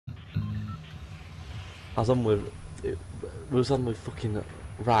I was on with, it was on with fucking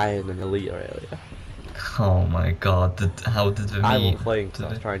Ryan and Alita earlier. Oh my god, how did we I meet? wasn't playing because I Did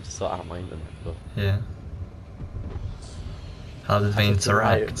was it? trying to sort out my internet, but Yeah. How did I we said to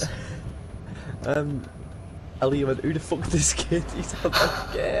Ryan, interact? Alita went, who the fuck's this kid? He sounds like a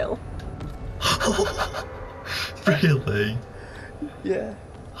girl. Really? Yeah.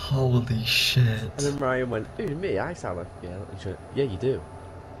 Holy And shit. then Ryan went, who, me? I sound like a girl. And she went, yeah, you do.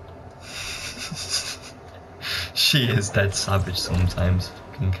 She is dead savage sometimes,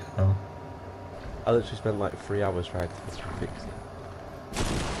 fucking hell. I literally spent like 3 hours trying to fix it.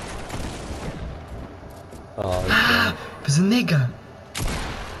 Oh, he's gone. There's a nigger!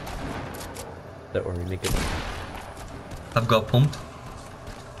 Don't worry, nigga. I've got a pump.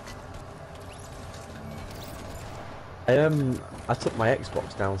 I took my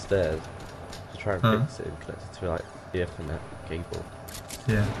Xbox downstairs to try and Huh? fix it and connect it to like the Ethernet cable.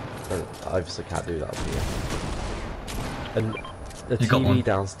 Yeah. But I obviously can't do that up here. And the You got TV one.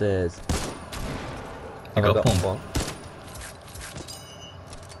 downstairs. You Have I got a got pump. one?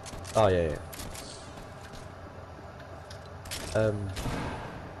 Oh yeah, yeah. So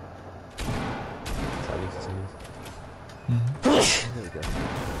I need to change. There we go.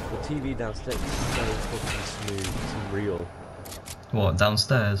 The TV downstairs is so fucking smooth. It's unreal. What,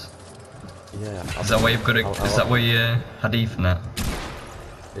 downstairs? Yeah. Is that where you've got it? Is that where you had Ethernet?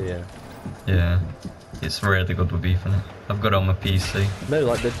 Yeah. Yeah. It's really good with Ethernet. I've got it on my PC. No,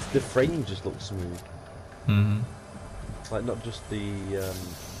 like the frame just looks smooth. Like not just the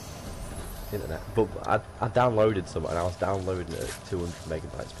internet, but I downloaded some and I was downloading it at 200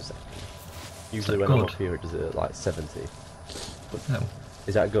 megabytes per second. Usually when I'm Good. up here it does it at like 70. But Oh.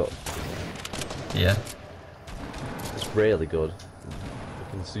 is that good? Yeah. It's really good.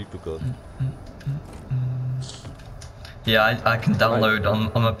 Fucking super good. Yeah, I can download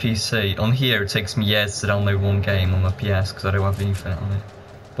on my PC. On here, it takes me years to download one game on my PS because I don't have Ethernet on it.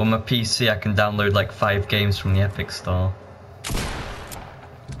 But on my PC, I can download like 5 games from the Epic Store.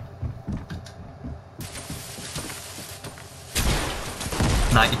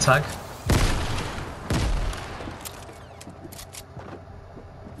 Nighty tag.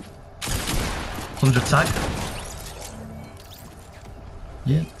 Hundred tag.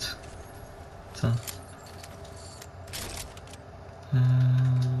 Yeet. Tough.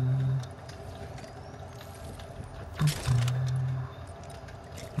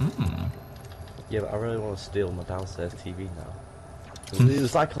 Yeah, but I really want to steal my downstairs TV now. It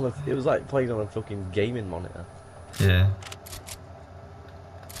was like it was like playing on a fucking gaming monitor. Yeah.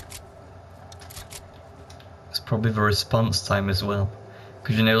 It's probably the response time as well.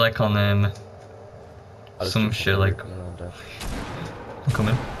 Because you know, like on I just some keep shit fucking like. looking around there. I'm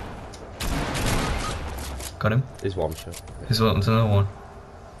coming. Got him. There's one shot. There's another one.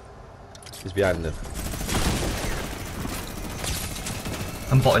 He's behind them.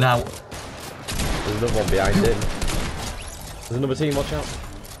 I'm botting out. There's another one behind him. There's another team, watch out.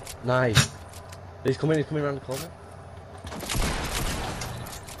 Nice. He's coming around the corner.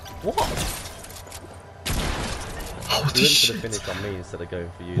 What? Holy He went for shit. the finish on me instead of going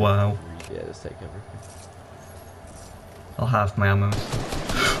for you. Wow. Yeah, just take everything. I'll have my ammo.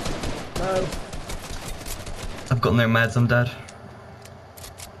 No. I've got no meds, I'm dead.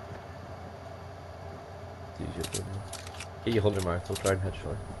 Use your gun. Get your hunting rifle, try and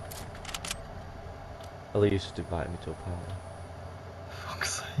headshot. At least invite me to a party.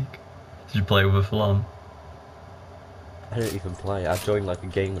 Fuck's sake. Did you play with a full on? I didn't even play. I joined like a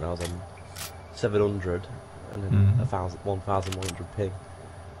game when I was on 700 and then 1100 ping.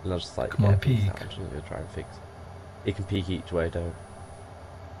 And I was just like, Come yeah, on, peace peek. out. I'm just gonna try and fix it. You can peek each way, don't.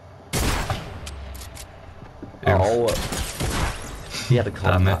 Oh, he had a Damn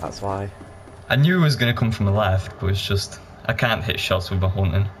combat, it. that's why. I knew it was gonna come from the left, but it's just I can't hit shots with my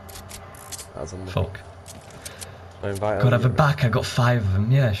hunting. That's on the Fuck. I invite God, I have a Elliot. back, I got 5 of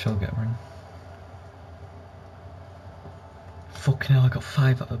them. Yeah, sure, get one. Fucking hell, I got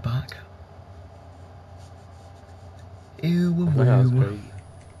 5 at the back. Ew, Oh, that was great.